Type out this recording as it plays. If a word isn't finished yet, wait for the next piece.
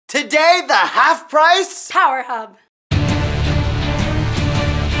today, the half price Power Hub.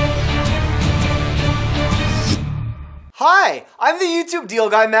 Hi, I'm the YouTube deal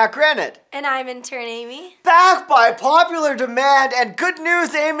guy, Matt Granite. And I'm intern Amy. Back by popular demand, and good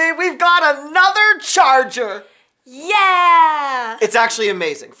news, Amy, we've got another charger. Yeah! It's actually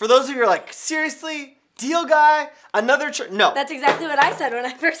amazing. For those of you who are like, seriously? Deal guy? Another charger? No. That's exactly what I said when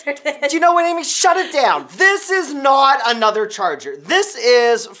I first heard it. Do you know what, Amy? Shut it down. This is not another charger. This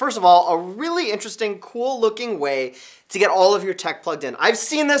is, first of all, a really interesting, cool looking way to get all of your tech plugged in. I've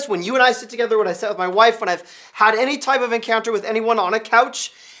seen this when you and I sit together, when I sit with my wife, when I've had any type of encounter with anyone on a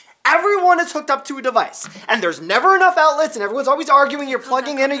couch. Everyone is hooked up to a device, and there's never enough outlets, and everyone's always arguing you're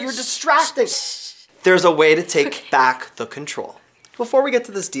plugging in and you're distracting. There's a way to take back the control. Before we get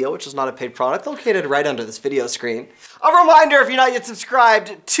to this deal, which is not a paid product, located right under this video screen, a reminder, if you're not yet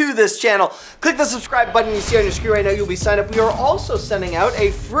subscribed to this channel, click the subscribe button you see on your screen right now. You'll be signed up. We are also sending out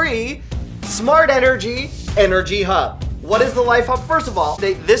a free Smart Energy Hub. What is the Life Hub? First of all,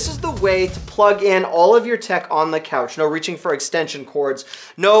 this is the way to plug in all of your tech on the couch. No reaching for extension cords,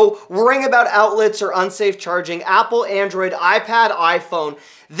 no worrying about outlets or unsafe charging. Apple, Android, iPad, iPhone.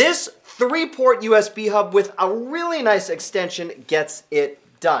 This 3-port USB hub with a really nice extension gets it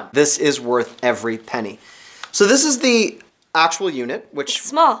done. This is worth every penny. So this is the actual unit, which... It's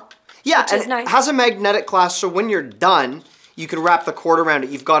small. Yeah, which is nice. It has a magnetic clasp, so when you're done, you can wrap the cord around it.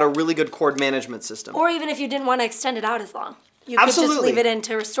 You've got a really good cord management system. Or even if you didn't want to extend it out as long. You could Absolutely. just leave it in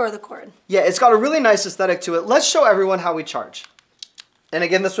to restore the cord. Yeah, it's got a really nice aesthetic to it. Let's show everyone how we charge. And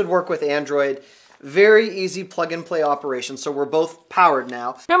again, this would work with Android. Very easy plug-and-play operation, so we're both powered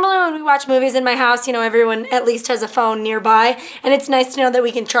now. Normally when we watch movies in my house, you know, everyone at least has a phone nearby, and it's nice to know that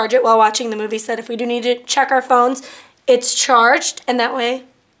we can charge it while watching the movie, so that if we do need to check our phones, it's charged, and that way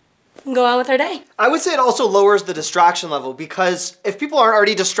we can go on with our day. I would say it also lowers the distraction level, because if people aren't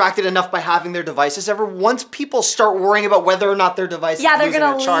already distracted enough by having their devices once people start worrying about whether or not their device is losing they're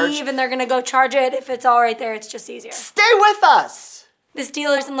gonna leave and they're gonna go charge it. If it's all right there, it's just easier. Stay with us! This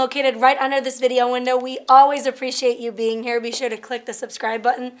deal is located right under this video window. We always appreciate you being here. Be sure to click the subscribe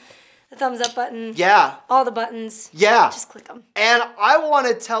button, the thumbs up button. Yeah. All the buttons. Yeah. Just click them. And I want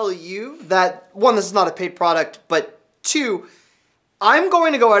to tell you that, one, this is not a paid product, but two, I'm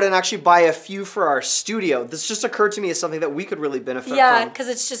going to go out and actually buy a few for our studio. This just occurred to me as something that we could really benefit from. Yeah, because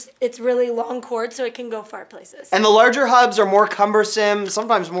it's really long cord, so it can go far places. And the larger hubs are more cumbersome,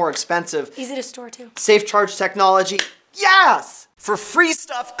 sometimes more expensive. Easy to store too. Safe charge technology. Yes! For free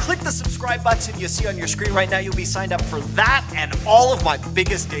stuff, click the subscribe button you see on your screen right now. You'll be signed up for that and all of my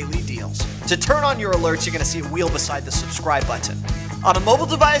biggest daily deals. To turn on your alerts, you're gonna see a wheel beside the subscribe button. On a mobile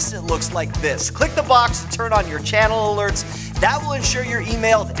device, it looks like this. Click the box to turn on your channel alerts. That will ensure you're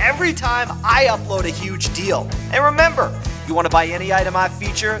emailed every time I upload a huge deal. And remember, if you wanna buy any item I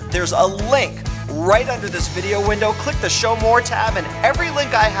feature, there's a link right under this video window. Click the Show More tab, and every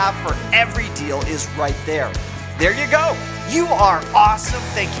link I have for every deal is right there. There you go. You are awesome.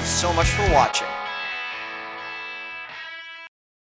 Thank you so much for watching.